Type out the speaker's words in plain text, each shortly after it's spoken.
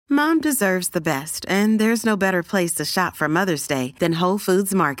Mom deserves the best, and there's no better place to shop for Mother's Day than Whole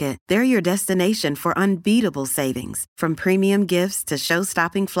Foods Market. They're your destination for unbeatable savings, from premium gifts to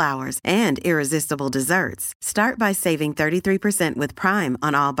show-stopping flowers and irresistible desserts. Start by saving 33% with Prime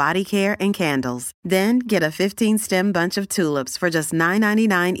on all body care and candles. Then get a 15-stem bunch of tulips for just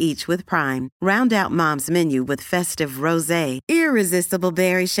 $9.99 each with Prime. Round out Mom's menu with festive rosé, irresistible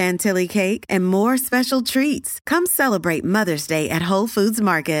berry chantilly cake, and more special treats. Come celebrate Mother's Day at Whole Foods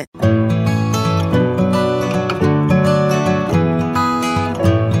Market.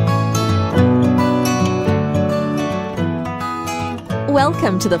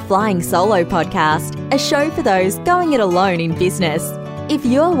 Welcome to the Flying Solo podcast, a show for those going it alone in business. If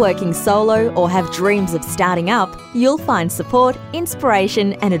you're working solo or have dreams of starting up, you'll find support,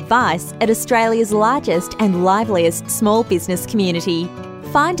 inspiration and advice at Australia's largest and liveliest small business community.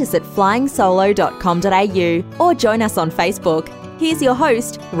 Find us at flyingsolo.com.au or join us on Facebook. Here's your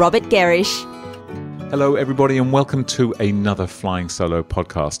host, Robert Gerrish. Hello everybody and welcome to another Flying Solo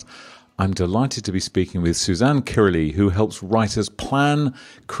podcast. I'm delighted to be speaking with Suzanne Kirrilly, who helps writers plan,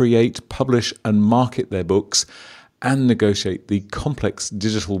 create, publish and market their books and negotiate the complex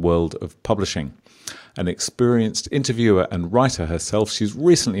digital world of publishing. An experienced interviewer and writer herself, she's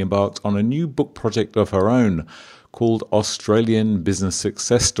recently embarked on a new book project of her own called Australian Business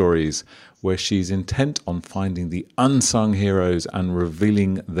Success Stories, where she's intent on finding the unsung heroes and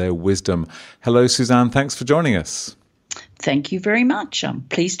revealing their wisdom. Hello, Suzanne. Thanks for joining us. Thank you very much. I'm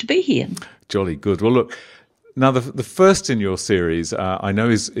pleased to be here. Jolly good. Well, look, now the first in your series, I know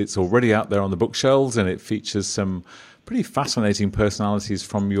it's already out there on the bookshelves, and it features some pretty fascinating personalities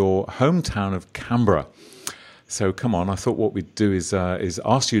from your hometown of Canberra. So come on, I thought what we'd do is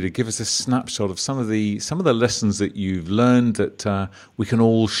ask you to give us a snapshot of some of the lessons that you've learned that we can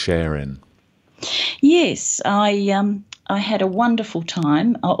all share in. Yes, I had a wonderful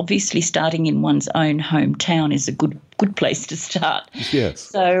time. Obviously, starting in one's own hometown is a good place to start. Yes.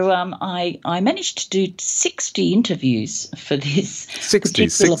 So I managed to do 60 interviews for this. 60,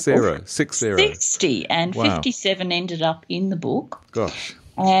 60, and wow. 57 ended up in the book. Gosh.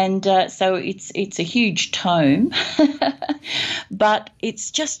 And so it's a huge tome, but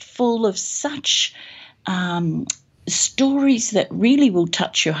it's just full of such stories that really will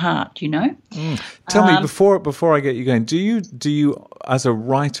touch your heart, you know. Tell me, before I get you going, do you as a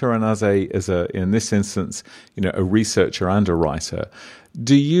writer and as a in this instance, you know, a researcher and a writer,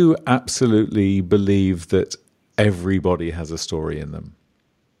 do you absolutely believe that everybody has a story in them?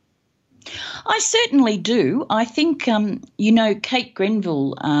 I certainly do. I think, Kate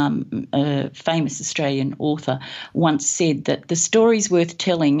Grenville, a famous Australian author, once said that the stories worth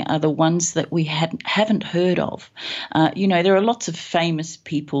telling are the ones that we haven't heard of. There are lots of famous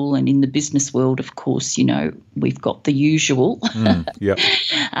people, and in the business world, of course, we've got the usual, yep.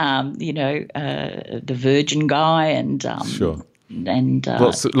 The Virgin guy and sure. And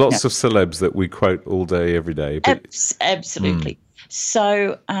lots of celebs that we quote all day, every day. But, absolutely.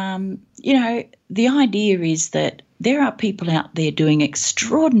 So, the idea is that there are people out there doing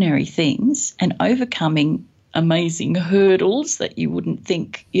extraordinary things and overcoming amazing hurdles that you wouldn't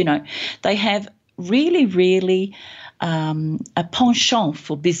think, they have really, really a penchant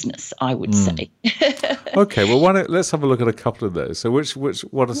for business, I would say. Okay, well, let's have a look at a couple of those. So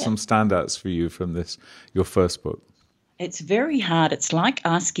what are some standouts for you from your first book? It's very hard. It's like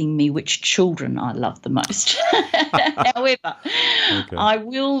asking me which children I love the most. However, okay. I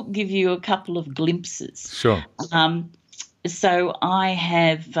will give you a couple of glimpses. Sure. So I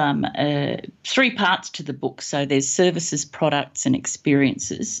have 3 parts to the book. So there's services, products and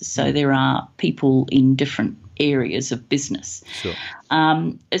experiences. So there are people in different areas of business. Sure.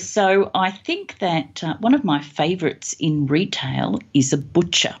 So I think that one of my favourites in retail is a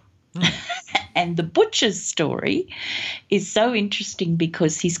butcher. And the butcher's story is so interesting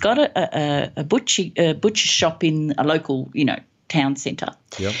because he's got a butcher shop in a local, town centre,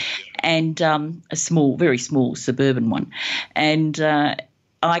 yep. And a very small suburban one. And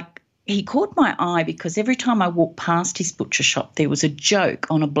he caught my eye because every time I walked past his butcher shop, there was a joke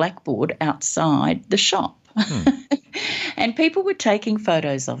on a blackboard outside the shop. And people were taking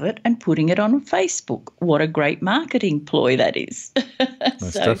photos of it and putting it on Facebook. What a great marketing ploy that is.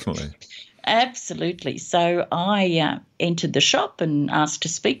 Most definitely. Absolutely. So I entered the shop and asked to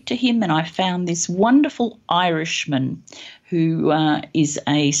speak to him, and I found this wonderful Irishman who is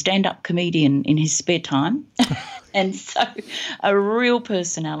a stand-up comedian in his spare time, and so a real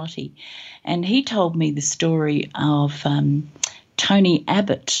personality. And he told me the story of Tony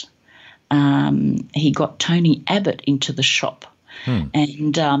Abbott. He got Tony Abbott into the shop,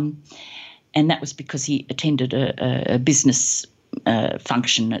 and that was because he attended a business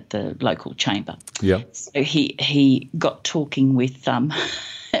function at the local chamber. Yeah. So he got talking with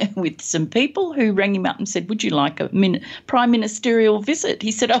with some people who rang him up and said, "Would you like a prime ministerial visit?"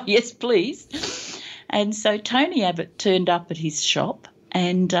 He said, "Oh, yes, please." And so Tony Abbott turned up at his shop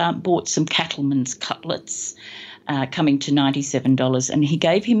and bought some cattleman's cutlets, coming to $97, and he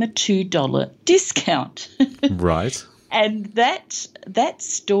gave him a $2 discount. Right. And that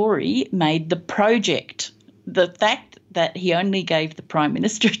story made the project, the fact that he only gave the Prime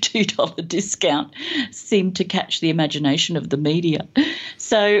Minister a $2 discount, seemed to catch the imagination of the media.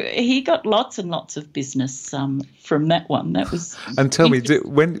 So he got lots and lots of business from that one. That was and tell me,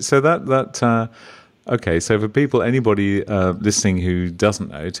 okay, so for people, anybody listening who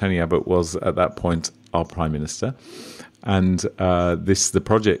doesn't know, Tony Abbott was at that point our Prime Minister. And the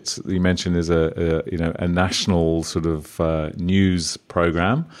project that you mentioned is a national sort of news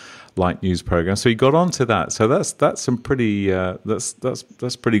program, light news program. So he got onto that. So that's some pretty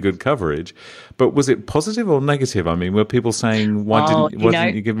that's pretty good coverage. But was it positive or negative? I mean, were people saying why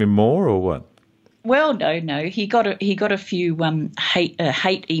didn't you give him more, or what? Well, no. He got a few hate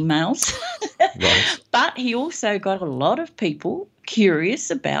emails, right. But he also got a lot of people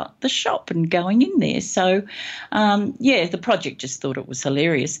curious about the shop and going in there. So, the project just thought it was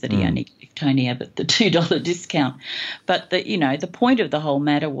hilarious that he only gave Tony Abbott the $2 discount. But the point of the whole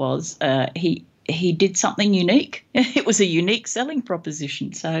matter was he did something unique. It was a unique selling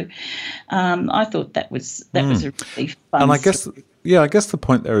proposition. So I thought that was a really fun. And I guess the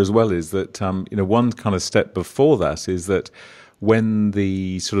point there as well is that one kind of step before that is that when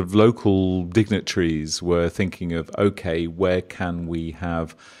the sort of local dignitaries were thinking of, okay, where can we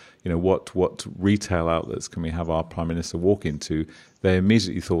have, what retail outlets can we have our Prime Minister walk into, they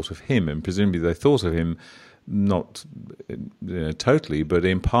immediately thought of him, and presumably they thought of him not totally, but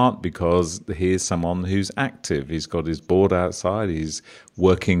in part because here's someone who's active. He's got his board outside. He's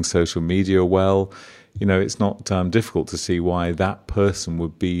working social media well. It's not difficult to see why that person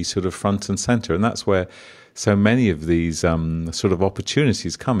would be sort of front and center. And that's where so many of these sort of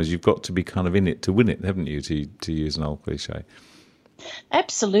opportunities come, as you've got to be kind of in it to win it, haven't you, to use an old cliche.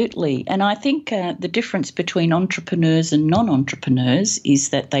 Absolutely. And I think the difference between entrepreneurs and non-entrepreneurs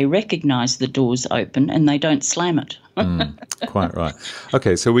is that they recognise the door's open and they don't slam it. Quite right.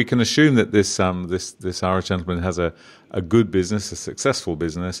 Okay, so we can assume that this Irish gentleman has a good business, a successful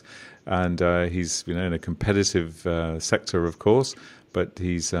business, and he's in a competitive sector, of course, but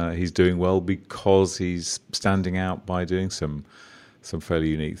he's doing well because he's standing out by doing some fairly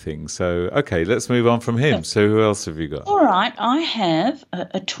unique things. So, okay, let's move on from him. So who else have you got? All right, I have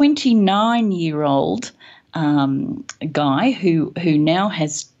a 29-year-old guy who now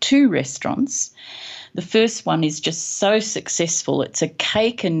has 2 restaurants. The first one is just so successful. It's a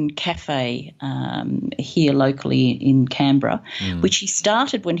cake and cafe here locally in Canberra, which he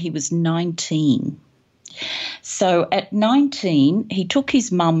started when he was 19. So at 19, he took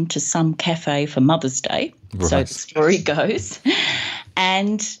his mum to some cafe for Mother's Day, right. So the story goes,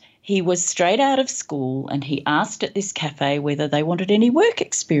 and he was straight out of school and he asked at this cafe whether they wanted any work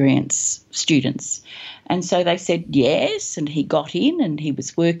experience students. And so they said yes, and he got in and he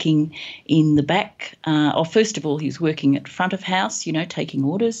was working in the back. First of all, he was working at front of house, taking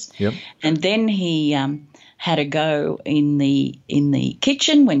orders. Yep. And then he had a go in the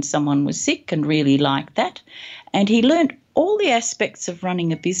kitchen when someone was sick and really liked that. And he learnt all the aspects of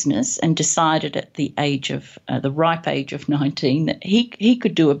running a business and decided at the age of the ripe age of 19 that he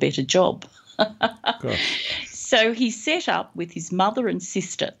could do a better job. So he set up with his mother and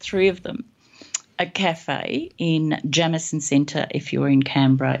sister, 3 of them, a cafe in Jamison Centre. If you're in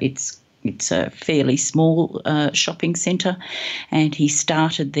Canberra, it's a fairly small shopping centre, and he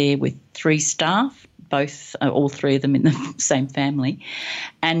started there with 3 staff, all 3 of them in the same family.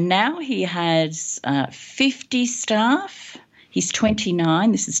 And now he has 50 staff. He's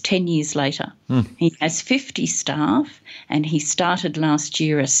 29. This is 10 years later. He has 50 staff, and he started last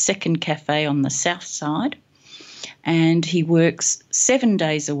year a second cafe on the south side. And he works 7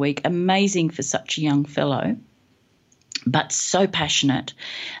 days a week. Amazing for such a young fellow, but so passionate.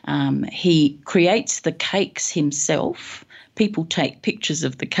 He creates the cakes himself. People take pictures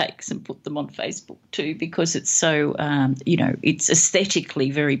of the cakes and put them on Facebook too, because it's so, it's aesthetically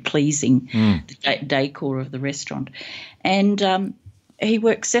very pleasing, the decor of the restaurant. And he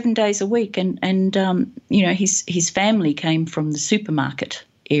works 7 days a week, and his family came from the supermarket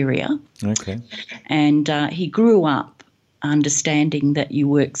area. Okay. And he grew up understanding that you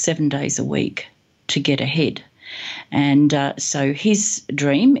work 7 days a week to get ahead. And so his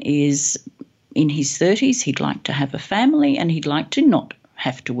dream is, in his 30s, he'd like to have a family, and he'd like to not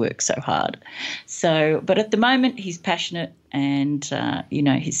have to work so hard. So, but at the moment he's passionate and,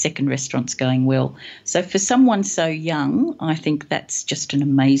 his second restaurant's going well. So for someone so young, I think that's just an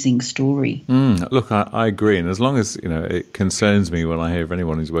amazing story. Look, I agree. And as long as, it concerns me when I hear of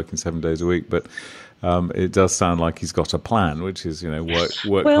anyone who's working 7 days a week, but it does sound like he's got a plan, which is,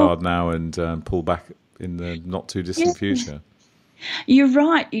 work hard now and pull back in the not too distant future. You're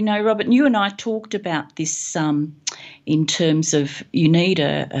right. Robert, you and I talked about this in terms of you need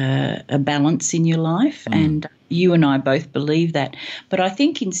a balance in your life, and you and I both believe that. But I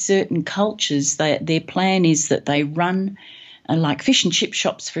think in certain cultures, their plan is that they run, like fish and chip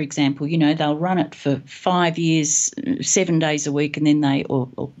shops, for example, they'll run it for 5 years, 7 days a week, and then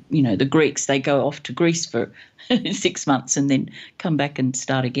the Greeks, they go off to Greece for 6 months and then come back and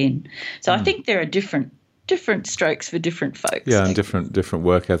start again. So I think there are different strokes for different folks. Yeah, and different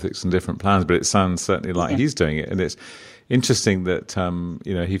work ethics and different plans, but it sounds certainly like he's doing it. And it's interesting that,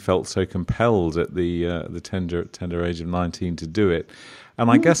 he felt so compelled at the tender age of 19 to do it. And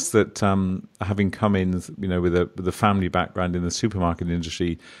I guess that having come in, with a family background in the supermarket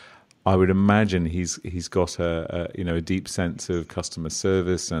industry, I would imagine he's got a deep sense of customer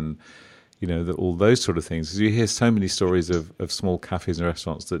service and, all those sort of things. Because you hear so many stories of small cafes and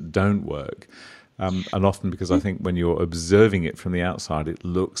restaurants that don't work. And often because I think when you're observing it from the outside, it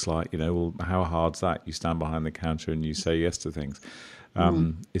looks like, well, how hard's that? You stand behind the counter and you say yes to things.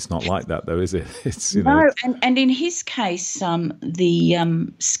 It's not like that, though, is it? It's No, and in his case,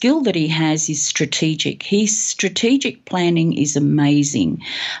 the skill that he has is strategic. His strategic planning is amazing.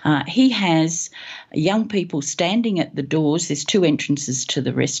 He has young people standing at the doors. There's 2 entrances to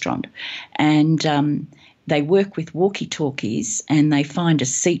the restaurant, and they work with walkie-talkies and they find a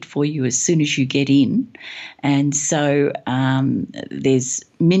seat for you as soon as you get in. And so there's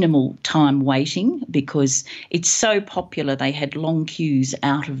minimal time waiting because it's so popular. They had long queues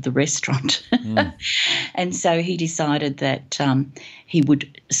out of the restaurant. And so he decided that he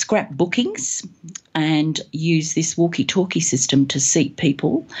would scrap bookings and use this walkie-talkie system to seat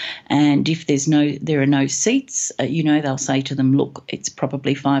people. And if there are no seats, they'll say to them, look, it's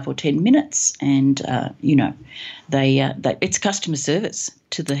probably 5 or 10 minutes. And, it's customer service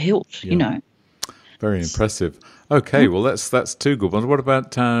to the hilt, Very impressive. Okay, well, that's 2 good ones. What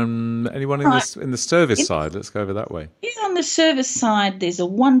about anyone in the service side? Let's go over that way. Yeah, on the service side, there's a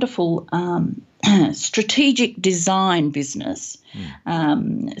wonderful strategic design business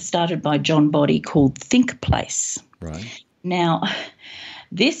started by John Body called ThinkPlace. Right. Now,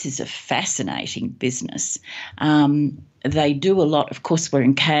 this is a fascinating business. They do a lot, of course, we're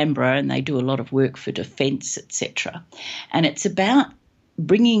in Canberra, and they do a lot of work for defence, etc. And it's about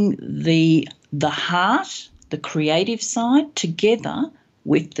bringing the heart, the creative side, together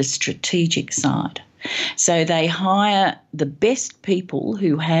with the strategic side. So they hire the best people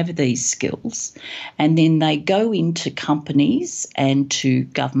who have these skills, and then they go into companies and to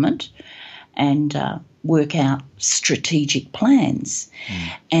government and work out strategic plans.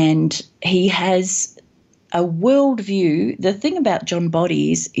 And he has a worldview. The thing about John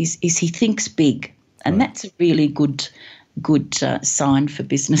Body is he thinks big, and that's a really good sign for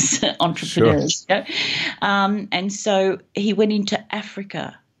business entrepreneurs. Sure. And so he went into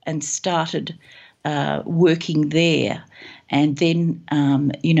Africa and started working there, and then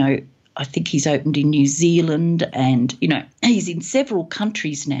I think he's opened in New Zealand, and he's in several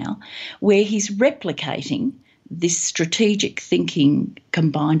countries now where he's replicating this strategic thinking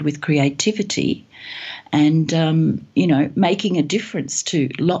combined with creativity and, making a difference to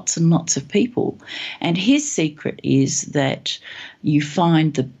lots and lots of people. And his secret is that you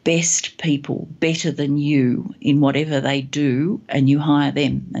find the best people better than you in whatever they do, and you hire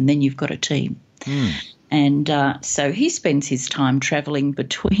them, and then you've got a team. And so he spends his time travelling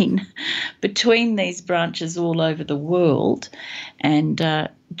between these branches all over the world and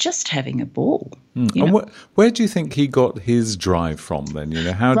just having a ball. And where do you think he got his drive from then?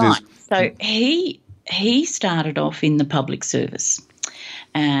 So he started off in the public service,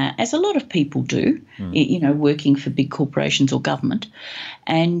 as a lot of people do, working for big corporations or government.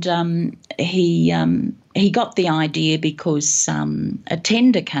 And he got the idea because a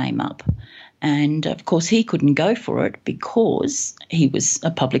tender came up. And, of course, he couldn't go for it because he was a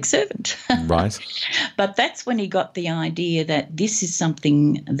public servant. Right. But that's when he got the idea that this is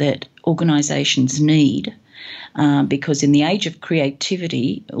something that organisations need, because in the age of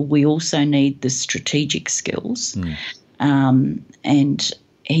creativity, we also need the strategic skills. And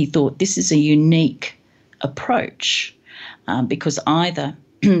he thought this is a unique approach because either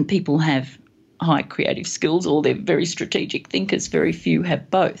people have high creative skills, or they're very strategic thinkers. Very few have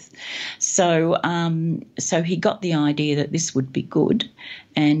both. So he got the idea that this would be good,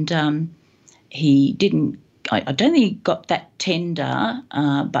 and he didn't. I don't think he got that tender,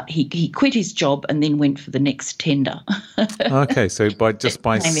 but he quit his job and then went for the next tender. Okay, so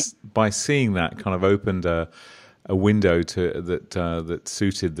by seeing that, kind of opened a window to that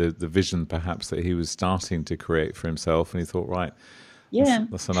suited the vision perhaps that he was starting to create for himself, and he thought, right, yeah,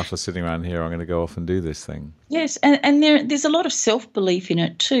 that's enough of sitting around here. I'm going to go off and do this thing. Yes, and there's a lot of self-belief in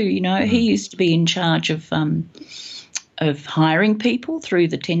it too. You know, he used to be in charge of hiring people through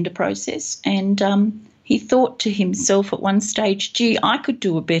the tender process, and he thought to himself at one stage, gee, I could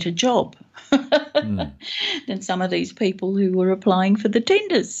do a better job than some of these people who were applying for the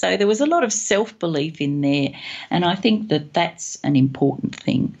tenders. So there was a lot of self-belief in there, and I think that that's an important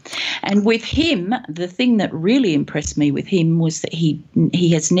thing. And with him, the thing that really impressed me with him was that he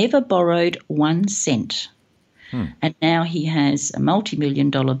has never borrowed 1 cent. And now he has a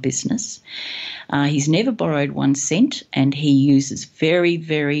multi-million-dollar business. He's never borrowed 1 cent, and he uses very,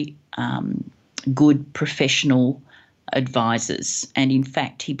 very good professional advisors. And in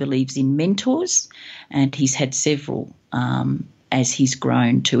fact, he believes in mentors, and he's had several. As he's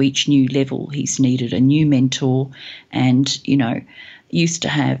grown to each new level, he's needed a new mentor, and, you know, used to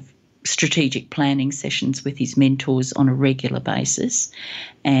have strategic planning sessions with his mentors on a regular basis.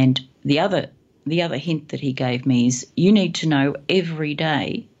 And the other hint that he gave me is you need to know every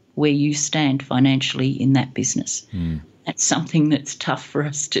day where you stand financially in that business. That's something that's tough for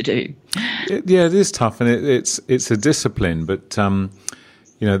us to do. It is tough, and it's a discipline. But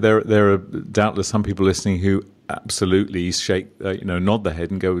you know, there are doubtless some people listening who absolutely nod their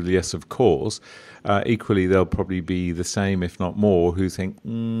head and go, yes, of course. Equally, there'll probably be the same, if not more, who think,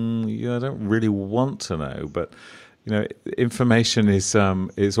 I don't really want to know. But you know, information is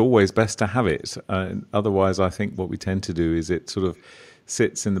always best to have it. Otherwise, I think what we tend to do is it sort of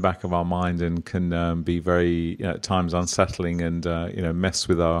sits in the back of our mind and can be very, at times, unsettling and mess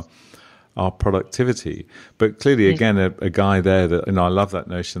with our productivity. But clearly, again, a guy there that, I love that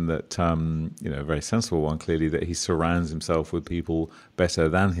notion that a very sensible one. Clearly, that he surrounds himself with people better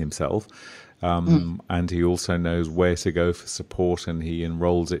than himself, and he also knows where to go for support, and he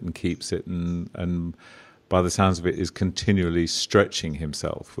enrolls it and keeps it, and by the sounds of it, is continually stretching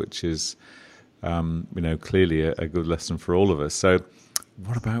himself, which is clearly a good lesson for all of us. So.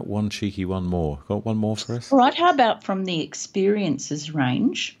 What about one cheeky one more? Got one more for us? All right. How about from the experiences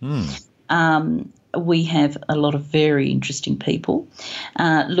range? We have a lot of very interesting people.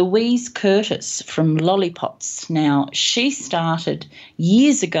 Louise Curtis from Lollipots. Now, she started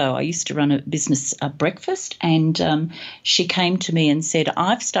years ago. I used to run a business breakfast, and she came to me and said,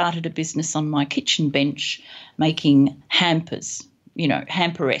 I've started a business on my kitchen bench making hampers,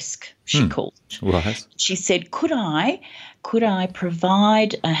 hamper-esque, she called it. Right. She said, could I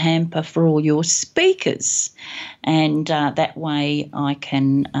provide a hamper for all your speakers? And that way I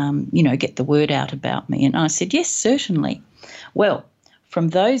can, get the word out about me. And I said, yes, certainly. Well, from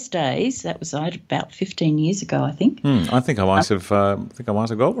those days, that was about 15 years ago, I think. I think I might have.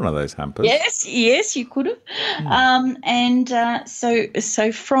 Got one of those hampers. Yes, you could have.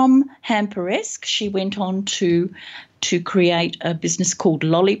 So from Hamper-esque, she went on to create a business called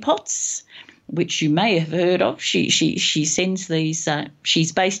Lollipots, which you may have heard of. She sends these.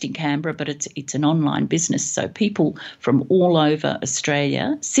 She's based in Canberra, but it's an online business. So people from all over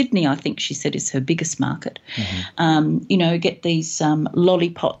Australia, Sydney, I think she said, is her biggest market. Get these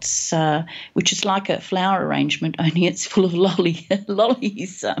lollipots, which is like a flower arrangement, only it's full of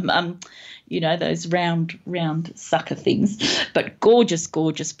lollies. Those round sucker things, but gorgeous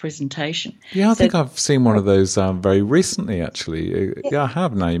presentation. Yeah, I think I've seen one of those very recently, actually. Yeah, I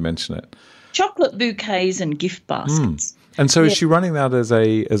have, now you mention it. Chocolate bouquets and gift baskets. And so is she running that as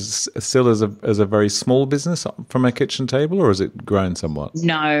a very small business from a kitchen table, or has it grown somewhat?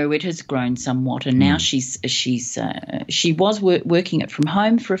 No, it has grown somewhat, and now she was working it from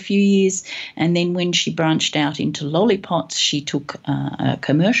home for a few years, and then when she branched out into Lollipots, she took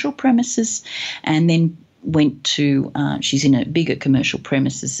commercial premises, and then went to she's in a bigger commercial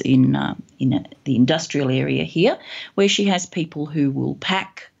premises in the industrial area here, where she has people who will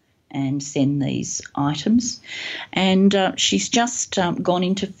pack and send these items. And she's just gone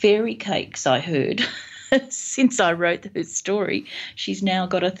into fairy cakes, I heard. Since I wrote her story, she's now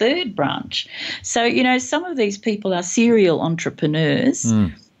got a third branch. So, some of these people are serial entrepreneurs,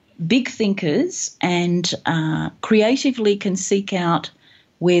 big thinkers, and creatively can seek out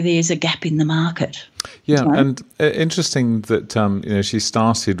where there's a gap in the market. Yeah, and interesting that, she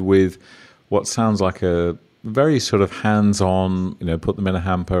started with what sounds like a very sort of hands-on, put them in a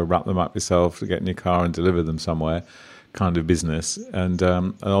hamper, wrap them up yourself, to get in your car and deliver them somewhere kind of business. And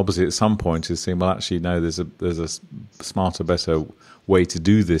obviously at some point is saying, well, actually, no, there's a smarter, better way to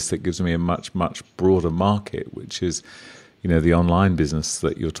do this that gives me a much, much broader market, which is, the online business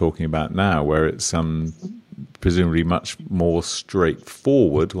that you're talking about now, where it's presumably much more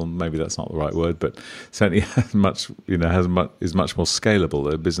straightforward, or maybe that's not the right word, but certainly is much more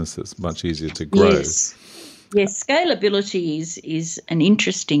scalable, a business that's much easier to grow. Yes, scalability is an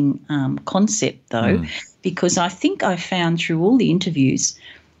interesting concept, though, because I think I found through all the interviews,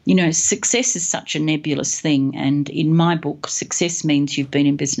 success is such a nebulous thing. And in my book, success means you've been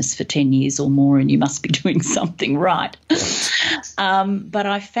in business for 10 years or more and you must be doing something right. But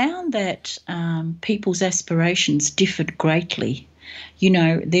I found that people's aspirations differed greatly.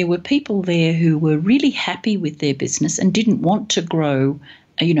 There were people there who were really happy with their business and didn't want to grow,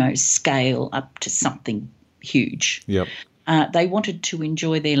 scale up to something huge. Yep. They wanted to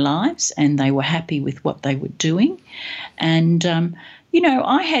enjoy their lives and they were happy with what they were doing. And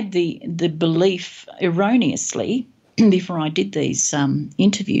I had the belief erroneously before I did these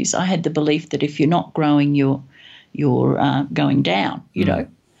interviews. I had the belief that if you're not growing, you're going down.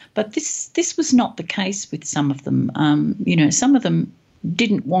 But this was not the case with some of them. Some of them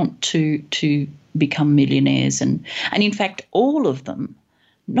didn't want to become millionaires, and in fact, all of them,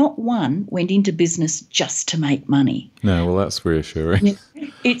 not one, went into business just to make money. No, well, that's reassuring.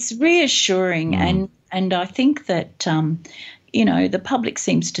 It's reassuring, and I think that. The public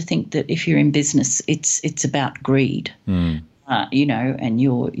seems to think that if you're in business, it's about greed, and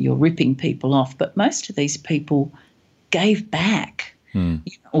you're ripping people off. But most of these people gave back,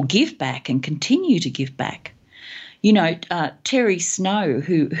 or give back, and continue to give back. Terry Snow,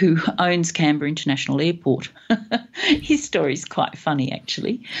 who owns Canberra International Airport, his story is quite funny,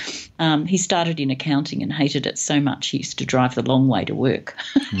 actually. He started in accounting and hated it so much he used to drive the long way to work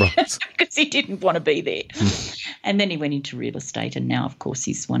because he didn't want to be there. And then he went into real estate, and now, of course,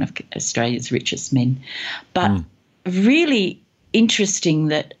 he's one of Australia's richest men. But really interesting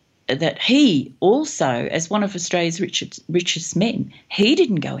that he also, as one of Australia's richest men, he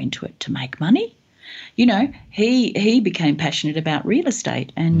didn't go into it to make money. He became passionate about real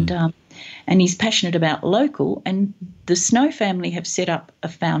estate and he's passionate about local, and the Snow family have set up a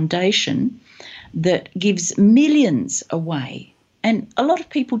foundation that gives millions away, and a lot of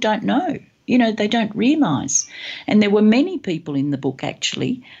people don't know. They don't realise. And there were many people in the book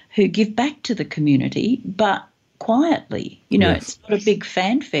actually who give back to the community, but quietly. It's not a big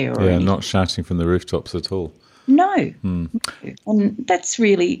fanfare or anything. Not shouting from the rooftops at all. No. And that's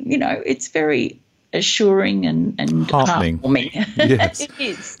really, it's very assuring and heartwarming. Yes. It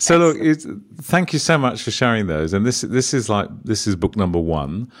is. So look, thank you so much for sharing those. And this is book number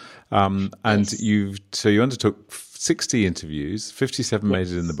 1. And yes. you undertook 60 interviews, 57 made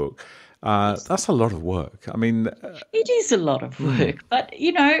it in the book. That's a lot of work. I mean, it is a lot of work, but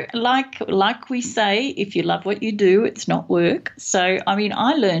like we say, if you love what you do, it's not work. So, I mean,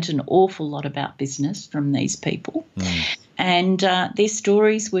 I learned an awful lot about business from these people, and their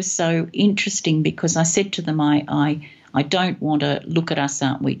stories were so interesting because I said to them, I don't want to look at us,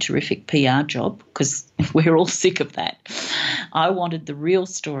 aren't we, terrific PR job, because we're all sick of that. I wanted the real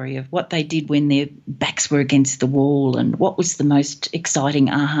story of what they did when their backs were against the wall and what was the most exciting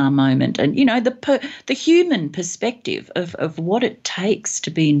aha moment, and, the human perspective of what it takes to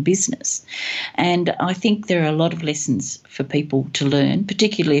be in business. And I think there are a lot of lessons for people to learn,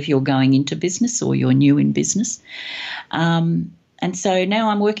 particularly if you're going into business or you're new in business. And so now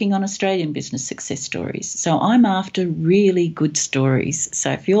I'm working on Australian business success stories. So I'm after really good stories.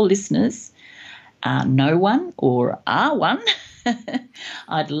 So if your listeners know one or are one,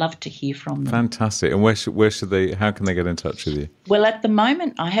 I'd love to hear from them. Fantastic. And how can they get in touch with you? Well, at the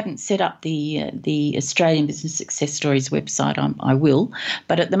moment, I haven't set up the Australian Business Success Stories website. I will.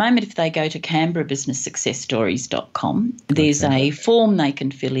 But at the moment, if they go to CanberraBusinessSuccessStories.com, there's a form they can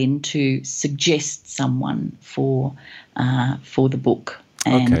fill in to suggest someone for the book.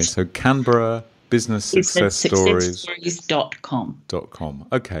 And so Canberra Business Success Stories.com.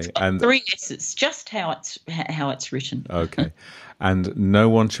 Okay. And 3 S's, just how it's written. Okay. And no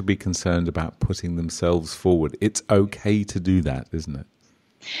one should be concerned about putting themselves forward. It's okay to do that, isn't it?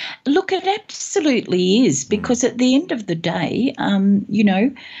 Look, it absolutely is, because at the end of the day,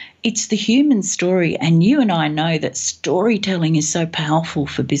 it's the human story, and you and I know that storytelling is so powerful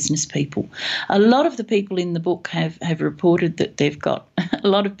for business people. A lot of the people in the book have reported that they've got a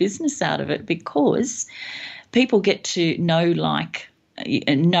lot of business out of it because people get to know, like,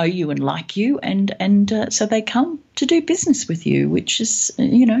 know you and like you, and so they come to do business with you, which is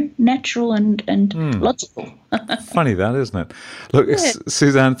natural and logical. Funny that, isn't it? Look,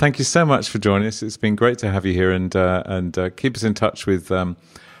 Suzanne, thank you so much for joining us. It's been great to have you here, and keep us in touch with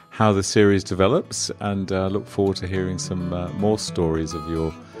how the series develops, and look forward to hearing some more stories of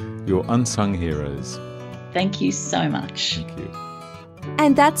your unsung heroes. Thank you so much. Thank you.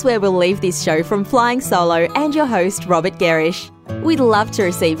 And that's where we'll leave this show from Flying Solo and your host, Robert Gerrish. We'd love to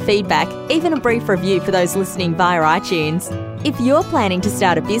receive feedback, even a brief review for those listening via iTunes. If you're planning to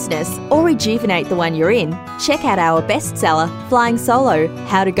start a business or rejuvenate the one you're in, check out our bestseller, Flying Solo,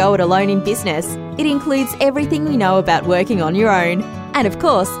 How to Go It Alone in Business. It includes everything we know about working on your own. And of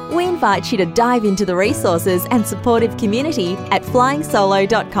course, we invite you to dive into the resources and supportive community at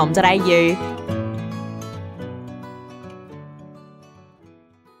flyingsolo.com.au.